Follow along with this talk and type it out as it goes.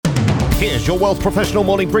Here's your Wealth Professional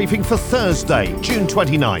morning briefing for Thursday, June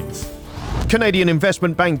 29th. Canadian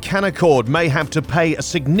investment bank Canaccord may have to pay a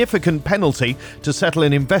significant penalty to settle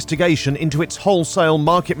an investigation into its wholesale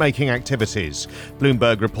market-making activities.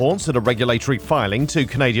 Bloomberg reports that a regulatory filing to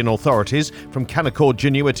Canadian authorities from Canaccord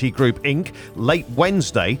Genuity Group Inc. late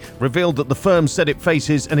Wednesday revealed that the firm said it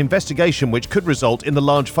faces an investigation which could result in the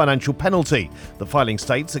large financial penalty. The filing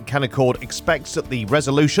states that Canaccord expects that the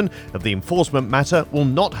resolution of the enforcement matter will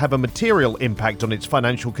not have a material impact on its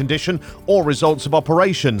financial condition or results of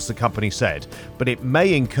operations, the company said, but it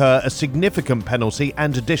may incur a significant penalty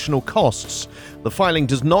and additional costs. The filing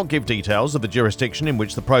does not give details of the jurisdiction in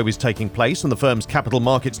which the probe is taking place, and the firm's capital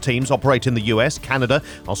markets teams operate in the US, Canada,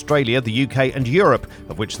 Australia, the UK and Europe,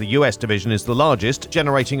 of which the US division is the largest,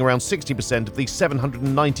 generating around 60% of the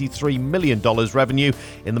 $793 million revenue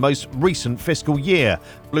in the most recent fiscal year.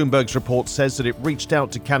 Bloomberg's report says that it reached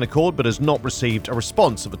out to Canaccord but has not received a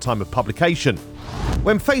response at the time of publication.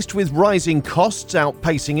 When faced with rising costs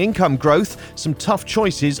outpacing income growth, some tough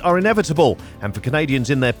choices are inevitable, and for Canadians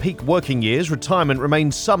in their peak working years, retirement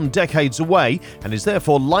remains some decades away and is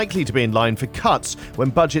therefore likely to be in line for cuts when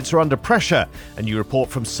budgets are under pressure. A new report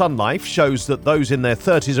from Sun Life shows that those in their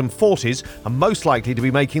 30s and 40s are most likely to be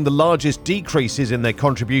making the largest decreases in their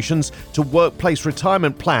contributions to workplace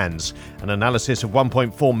retirement plans. An analysis of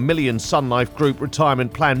 1.4 million Sun Life Group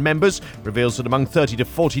retirement plan members reveals that among 30 to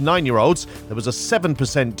 49-year-olds, there was a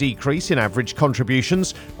 7% decrease in average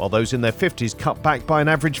contributions, while those in their 50s cut back by an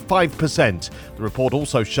average 5%. The report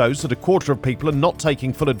also shows that a quarter of people are not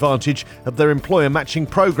taking full advantage of their employer matching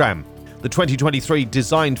program. The 2023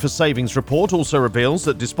 Designed for Savings report also reveals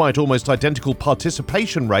that despite almost identical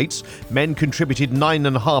participation rates, men contributed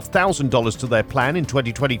 $9,500 to their plan in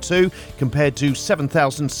 2022 compared to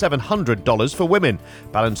 $7,700 for women.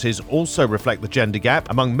 Balances also reflect the gender gap.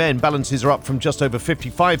 Among men, balances are up from just over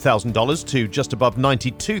 $55,000 to just above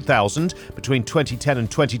 $92,000 between 2010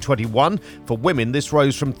 and 2021. For women, this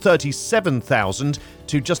rose from $37,000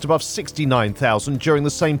 to just above $69,000 during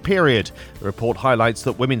the same period. The report highlights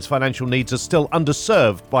that women's financial needs are still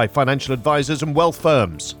underserved by financial advisors and wealth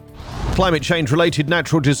firms. Climate change-related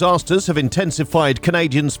natural disasters have intensified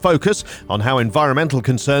Canadians' focus on how environmental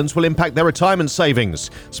concerns will impact their retirement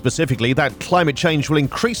savings. Specifically, that climate change will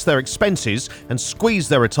increase their expenses and squeeze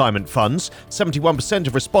their retirement funds. 71%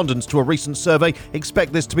 of respondents to a recent survey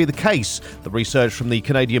expect this to be the case. The research from the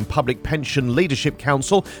Canadian Public Pension Leadership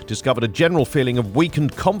Council discovered a general feeling of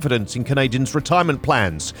weakened confidence in Canadians' retirement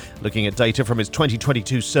plans. Looking at data from its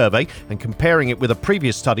 2022 survey and comparing it with a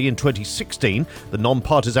previous study in 2016, the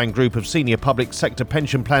non-partisan group of senior public sector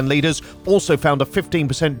pension plan leaders also found a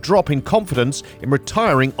 15% drop in confidence in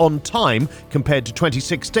retiring on time compared to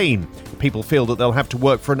 2016. People feel that they'll have to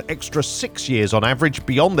work for an extra 6 years on average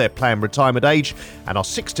beyond their planned retirement age and are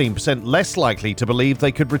 16% less likely to believe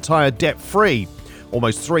they could retire debt-free.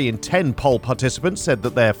 Almost 3 in 10 poll participants said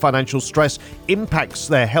that their financial stress impacts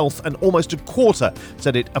their health, and almost a quarter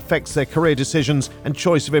said it affects their career decisions and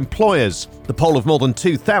choice of employers. The poll of more than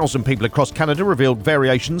 2,000 people across Canada revealed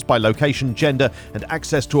variations by location, gender, and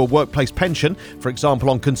access to a workplace pension. For example,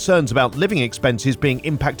 on concerns about living expenses being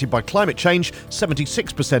impacted by climate change,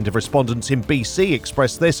 76% of respondents in BC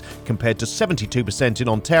expressed this, compared to 72% in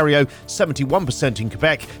Ontario, 71% in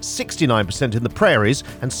Quebec, 69% in the Prairies,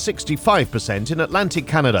 and 65% in Atlantic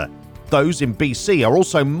Canada. Those in BC are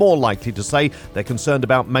also more likely to say they're concerned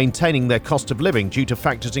about maintaining their cost of living due to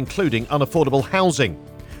factors including unaffordable housing.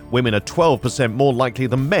 Women are 12% more likely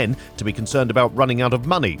than men to be concerned about running out of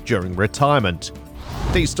money during retirement.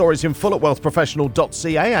 These stories in full at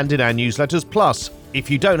WealthProfessional.ca and in our newsletters. Plus,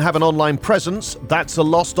 if you don't have an online presence, that's a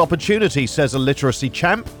lost opportunity, says a literacy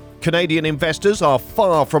champ. Canadian investors are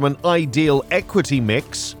far from an ideal equity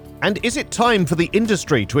mix. And is it time for the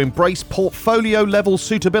industry to embrace portfolio-level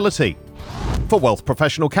suitability? For Wealth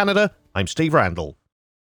Professional Canada, I'm Steve Randall.